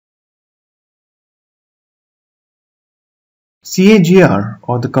CAGR,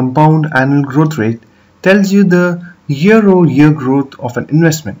 or the compound annual growth rate, tells you the year-over-year growth of an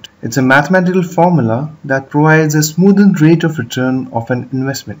investment. It's a mathematical formula that provides a smoothened rate of return of an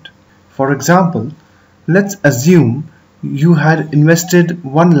investment. For example, let's assume you had invested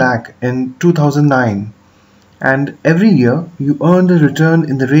 1 lakh in 2009 and every year you earned a return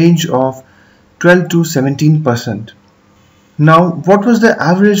in the range of 12 to 17%. Now, what was the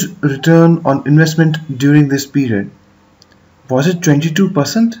average return on investment during this period? Was it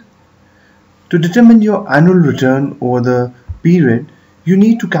 22%? To determine your annual return over the period, you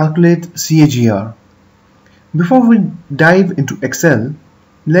need to calculate CAGR. Before we dive into Excel,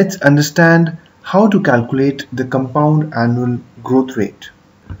 let's understand how to calculate the compound annual growth rate.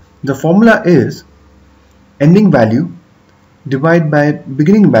 The formula is ending value divided by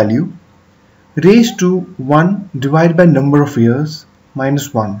beginning value raised to 1 divided by number of years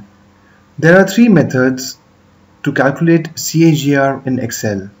minus 1. There are 3 methods to calculate CAGR in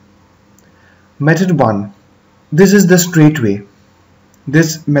Excel. Method 1. This is the straight way.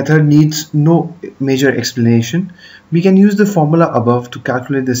 This method needs no major explanation. We can use the formula above to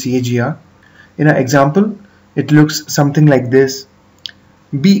calculate the CAGR. In our example, it looks something like this.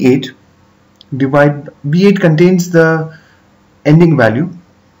 B8 contains the ending value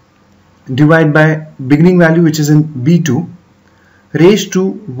divided by beginning value, which is in B2, raised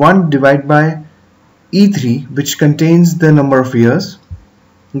to 1 divided by E3, which contains the number of years.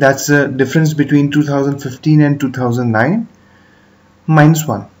 That's the difference between 2015 and 2009, minus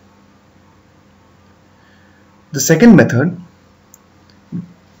 1. The second method,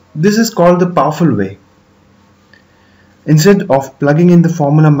 this is called the powerful way. Instead of plugging in the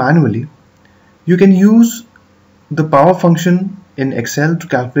formula manually, you can use the power function in Excel to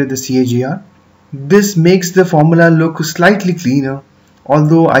calculate the CAGR. This makes the formula look slightly cleaner,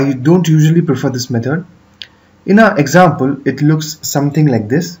 although I don't usually prefer this method. In our example, it looks something like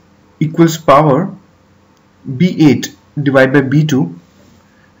this, equals power B8 divided by B2,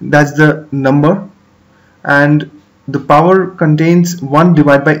 that's the number, and the power contains 1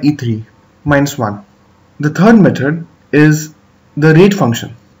 divided by E3, minus 1. The third method is the rate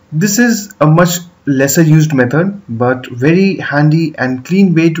function. This is a much lesser used method, but very handy and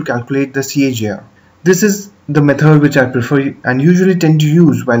clean way to calculate the CAGR. This is the method which I prefer and usually tend to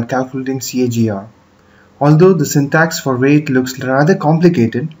use while calculating CAGR. Although the syntax for rate looks rather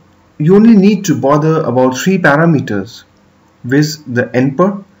complicated, you only need to bother about 3 parameters, viz. the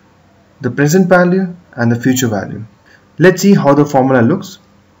NPER, the present value and the future value. Let's see how the formula looks.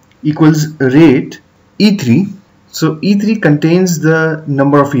 Equals rate E3. So E3 contains the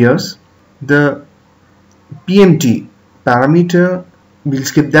number of years. The PMT parameter, we'll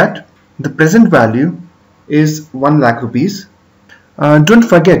skip that. The present value is 1 lakh rupees. Don't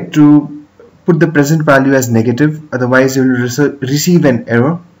forget to put the present value as negative, otherwise you will receive an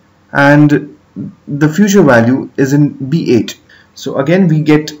error. And the future value is in B8. So again we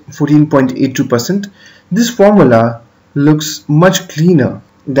get 14.82%. This formula looks much cleaner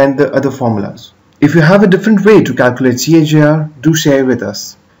than the other formulas. If you have a different way to calculate CAGR, do share with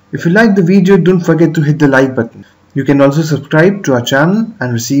us. If you like the video, don't forget to hit the like button. You can also subscribe to our channel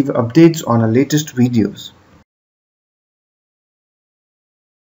and receive updates on our latest videos.